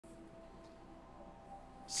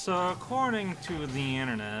So, according to the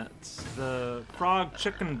internet, the frog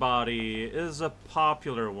chicken body is a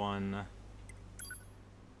popular one.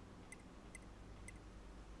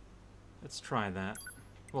 Let's try that.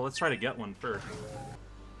 Well, let's try to get one first.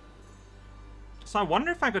 So I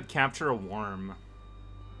wonder if I could capture a worm.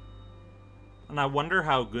 And I wonder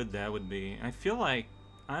how good that would be. I feel like,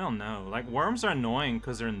 I don't know, like worms are annoying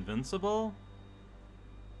because they're invincible?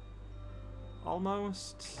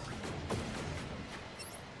 Almost?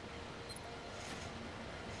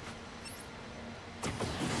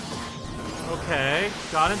 Okay,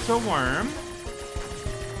 got into a worm.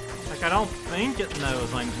 Like, I don't think it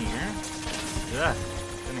knows I'm here. Ugh,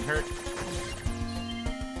 didn't hurt.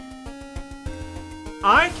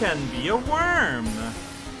 I can be a worm!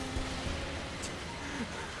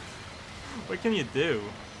 What can you do?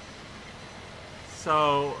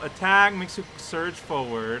 So, attack makes you surge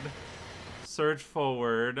forward. Surge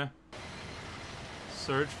forward.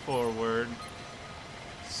 Surge forward.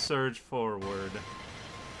 Surge forward.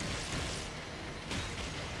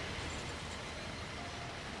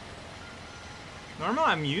 Normally,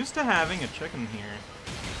 I'm used to having a chicken here.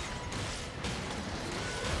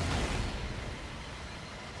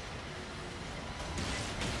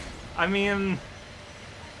 I mean,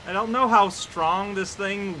 I don't know how strong this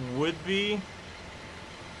thing would be,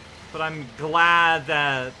 but I'm glad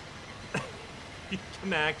that you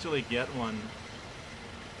can actually get one.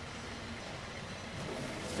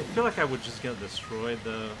 I feel like I would just get destroyed,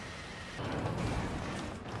 though.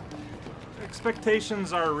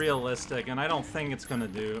 Expectations are realistic, and I don't think it's gonna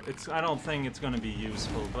do. I don't think it's gonna be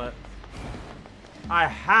useful, but I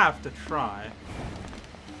have to try.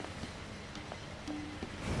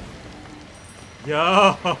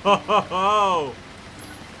 Yo!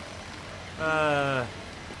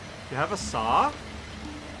 You have a saw?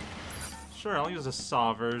 Sure, I'll use a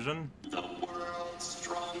saw version. The world's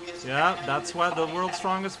strongest. Yeah, that's what the world's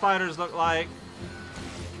strongest fighters look like.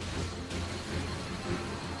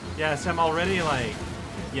 Yes, I'm already like,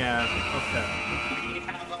 yeah, okay.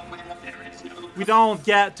 We don't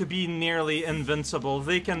get to be nearly invincible.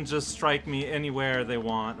 They can just strike me anywhere they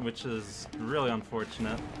want, which is really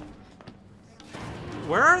unfortunate.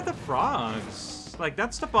 Where are the frogs? Like,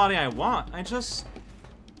 that's the body I want. I just...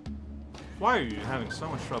 Why are you having so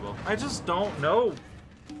much trouble? I just don't know.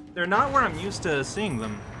 They're not where I'm used to seeing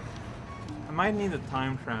them. I might need to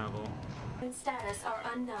time travel. Status are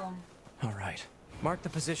unknown. All right. Mark the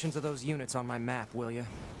positions of those units on my map, will you?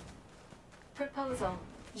 Proposal.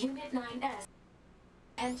 Unit 9S.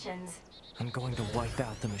 Pensions. I'm going to wipe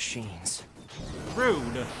out the machines.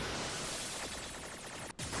 Rude.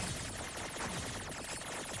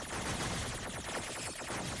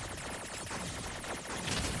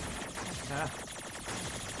 Yeah.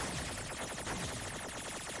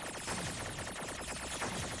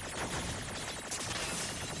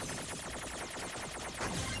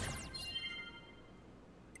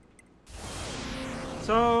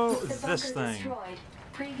 So, this thing. Destroyed.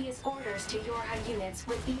 Previous orders to Yorha units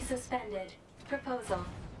would be suspended. Proposal.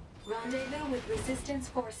 Rendezvous with resistance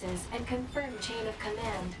forces and confirm chain of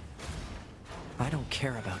command. I don't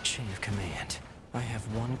care about chain of command. I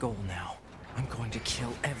have one goal now. I'm going to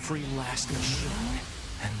kill every last machine.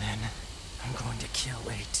 And then I'm going to kill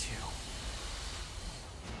A2.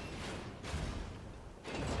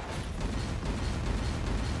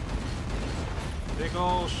 Big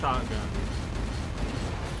ol' shotgun.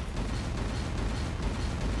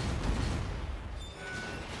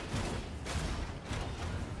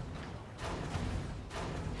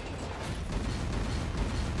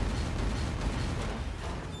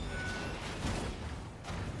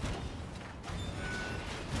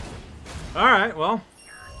 Alright, well,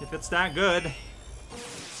 if it's that good,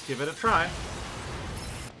 let's give it a try.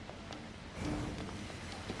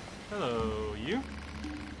 Hello, you?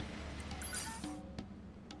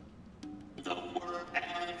 The word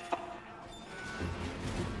and fire.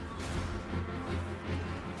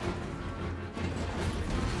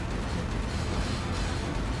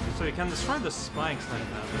 So you can destroy the spikes like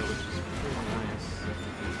that, though, which is pretty nice.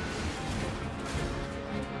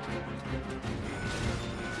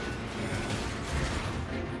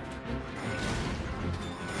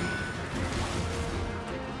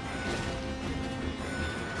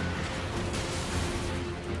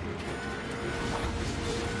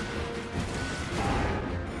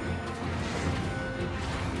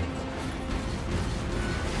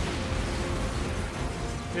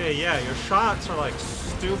 Yeah, your shots are like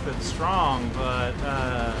stupid strong, but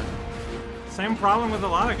same problem with a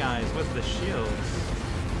lot of guys with the shields.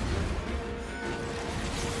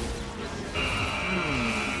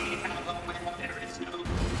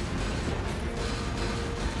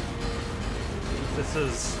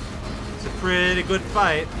 This is a pretty good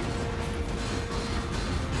fight.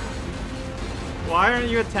 Why aren't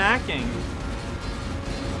you attacking?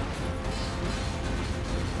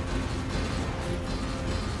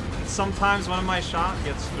 Sometimes one of my shot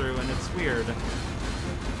gets through and it's weird.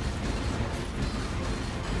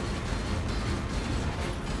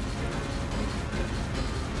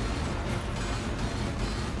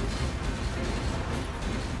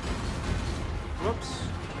 Whoops.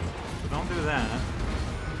 Don't do that.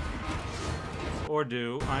 Or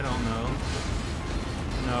do, I don't know.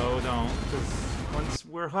 No, don't, because once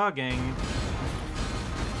we're hugging,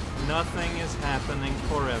 nothing is happening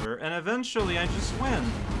forever. And eventually I just win.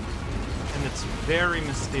 And it's very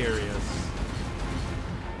mysterious.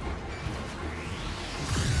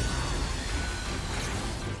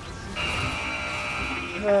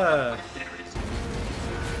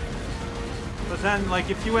 But then, like,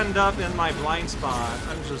 if you end up in my blind spot,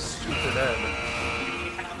 I'm just super dead.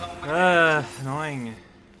 Annoying.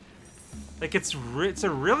 Like, it's a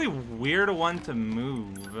really weird one to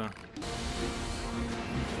move.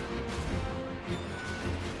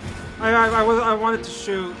 I wanted to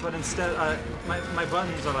shoot, but instead, my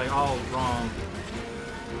buttons are, like, all wrong.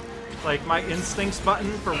 Like, my instincts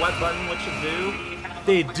button for what button what should do,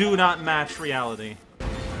 they do not match reality.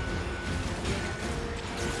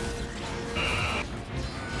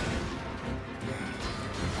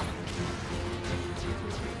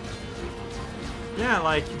 Yeah,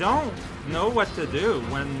 like, you don't know what to do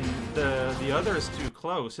when the other is too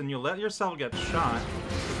close, and you let yourself get shot.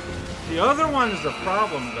 The other one is a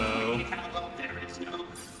problem, though.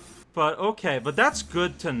 But, okay, but that's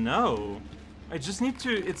good to know. I just need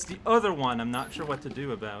to... It's the other one I'm not sure what to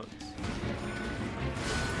do about.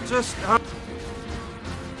 Just...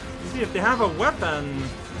 see, if they have a weapon,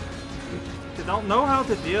 they don't know how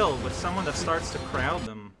to deal with someone that starts to crowd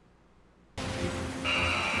them.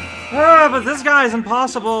 But this guy is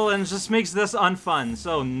impossible and just makes this unfun,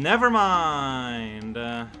 so never mind.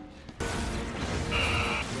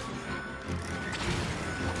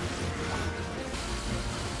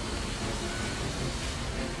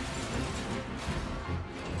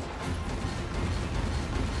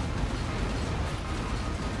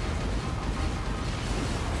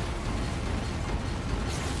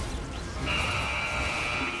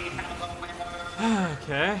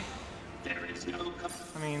 Okay.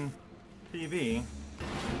 I mean, PB.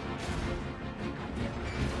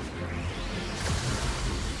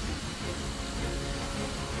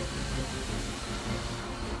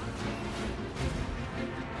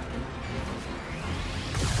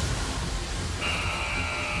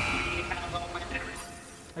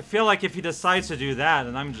 I feel like if he decides to do that,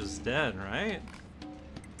 then I'm just dead, right?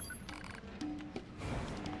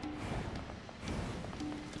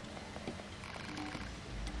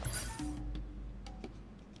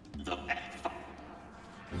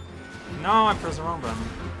 No, I pressed the wrong button.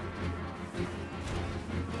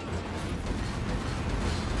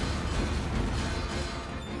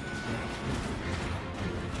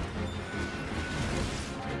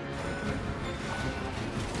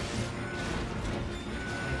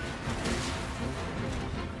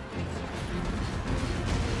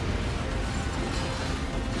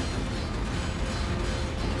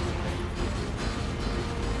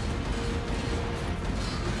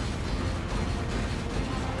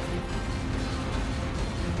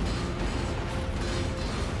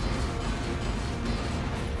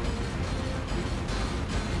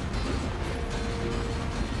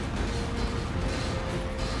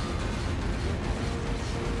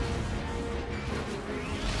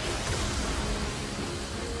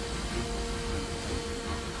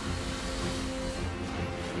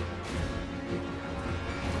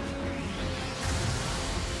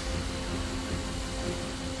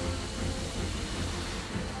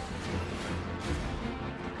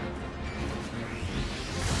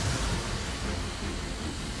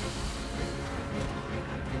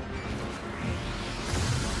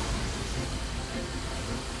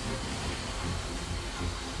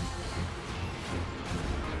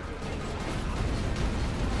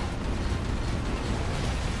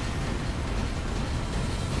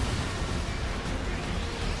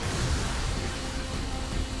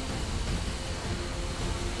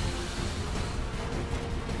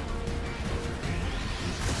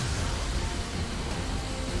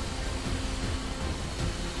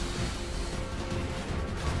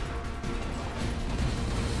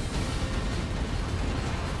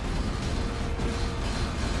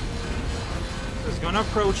 Gonna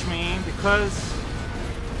approach me because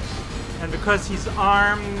he's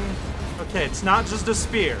armed. Okay, it's not just a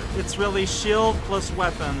spear, it's really shield plus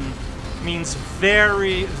weapon means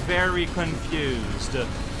very, very confused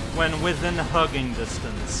when within hugging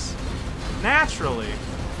distance. Naturally.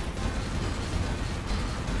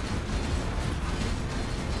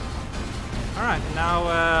 Alright,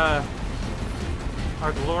 now,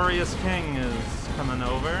 our glorious king is coming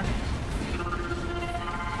over.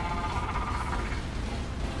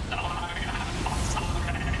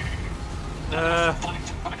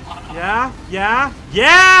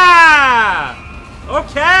 Yeah!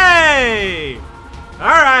 Okay!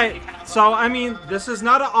 Alright, so, I mean, this is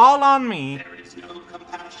not all on me. There is no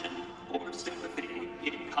compassion or sympathy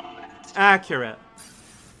in combat. Accurate.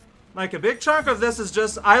 Like, a big chunk of this is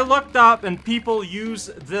just, I looked up and people use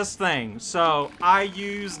this thing. So, I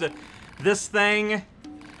used this thing.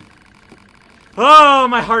 Oh,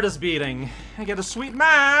 my heart is beating. I get a sweet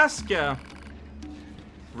mask.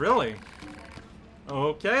 Really?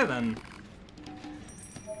 Okay, then.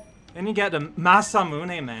 And you get a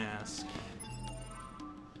Masamune mask.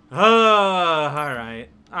 Oh, alright.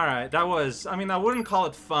 Alright, that was, I mean, I wouldn't call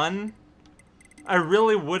it fun. I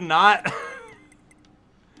really would not.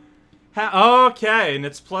 Okay, and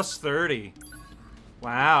it's plus 30.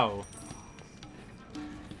 Wow.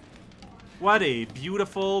 What a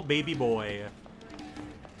beautiful baby boy.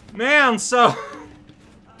 Man, so...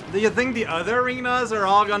 do you think the other arenas are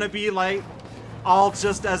all gonna be, like, all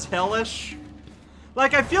just as hellish?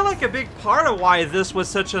 Like, I feel like a big part of why this was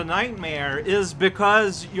such a nightmare is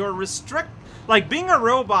because you're like, being a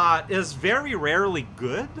robot is very rarely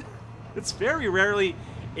good. It's very rarely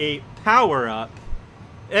a power-up.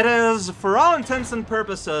 It is, for all intents and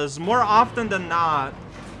purposes, more often than not,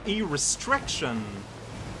 a restriction.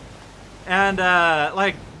 And,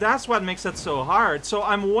 like, that's what makes it so hard. So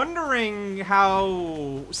I'm wondering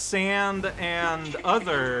how Sand and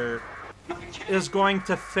Other is going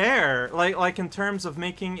to fare, like in terms of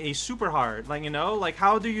making a super hard. Like, you know, like,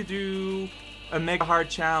 how do you do a mega hard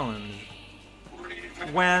challenge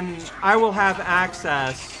when I will have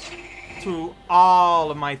access to all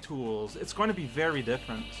of my tools? It's going to be very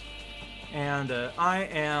different. And I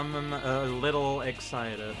am a little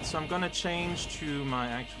excited. So I'm going to change to my...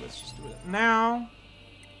 Actually, let's just do it now.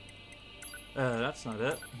 That's not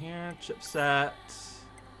it. Here, chipset.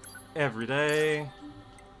 Every day.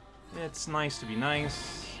 It's nice to be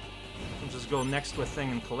nice. I'll just go next to a thing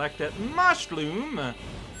and collect it. Mushroom!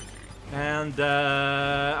 And,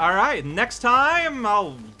 alright, next time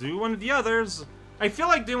I'll do one of the others. I feel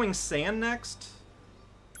like doing Sand next.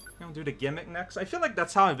 I'll do the gimmick next. I feel like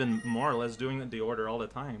that's how I've been more or less doing the order all the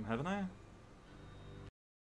time, haven't I?